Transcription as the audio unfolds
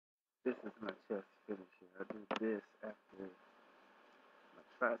This is my chest finisher. I do this after my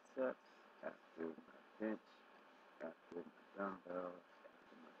triceps, after my bench, after my dumbbells,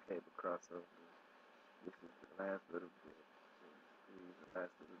 after my cable crossover. This is the last little bit to squeeze the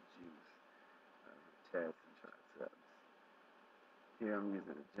last little juice out of my chest and triceps. Here I'm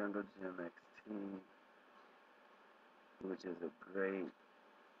using a Jungle Gym XT, which is a great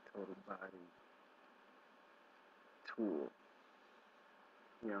total body tool.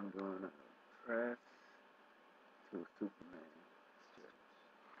 Here I'm doing a press to a Superman stretch.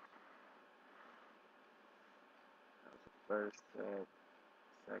 That was the first set,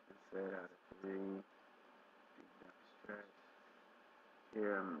 second set out of three, deep down stretch.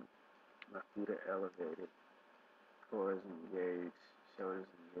 Here my feet are elevated, core is engaged, shoulders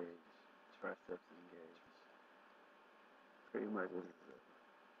engaged, triceps engaged. Pretty much this is a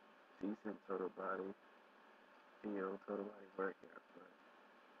decent total body feel, total body workout, but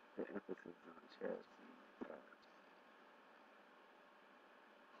the emphasis is on chest and abs.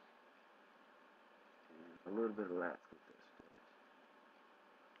 And a little bit of lats with this stretch.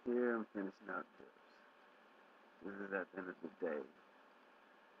 Here I'm finishing out dips. This is at the end of the day.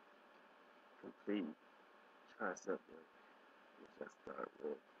 Complete tricep work, which I start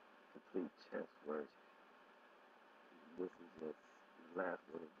with complete chest work. And this is just the last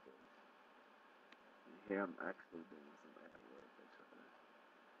little bit. And here I'm actually doing some ab work. I try to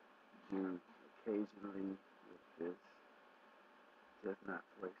do occasionally with this, just not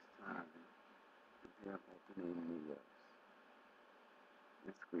to waste time. And here I'm alternating knee ups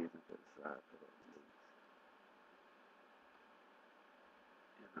and squeezing to the side for those knees.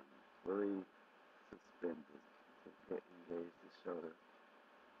 And I'm fully suspended to engage the shoulder.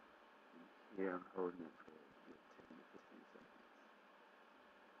 And here I'm holding it for a good 10 to 15 seconds.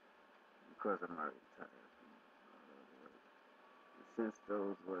 Because I'm already tired from all the other work. And since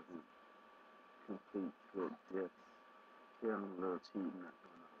those wasn't complete good dips, here I'm a little cheating, not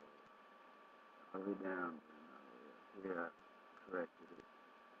going all the way down, but not all the way up. Here I corrected it,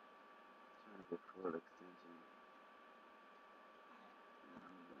 trying to get full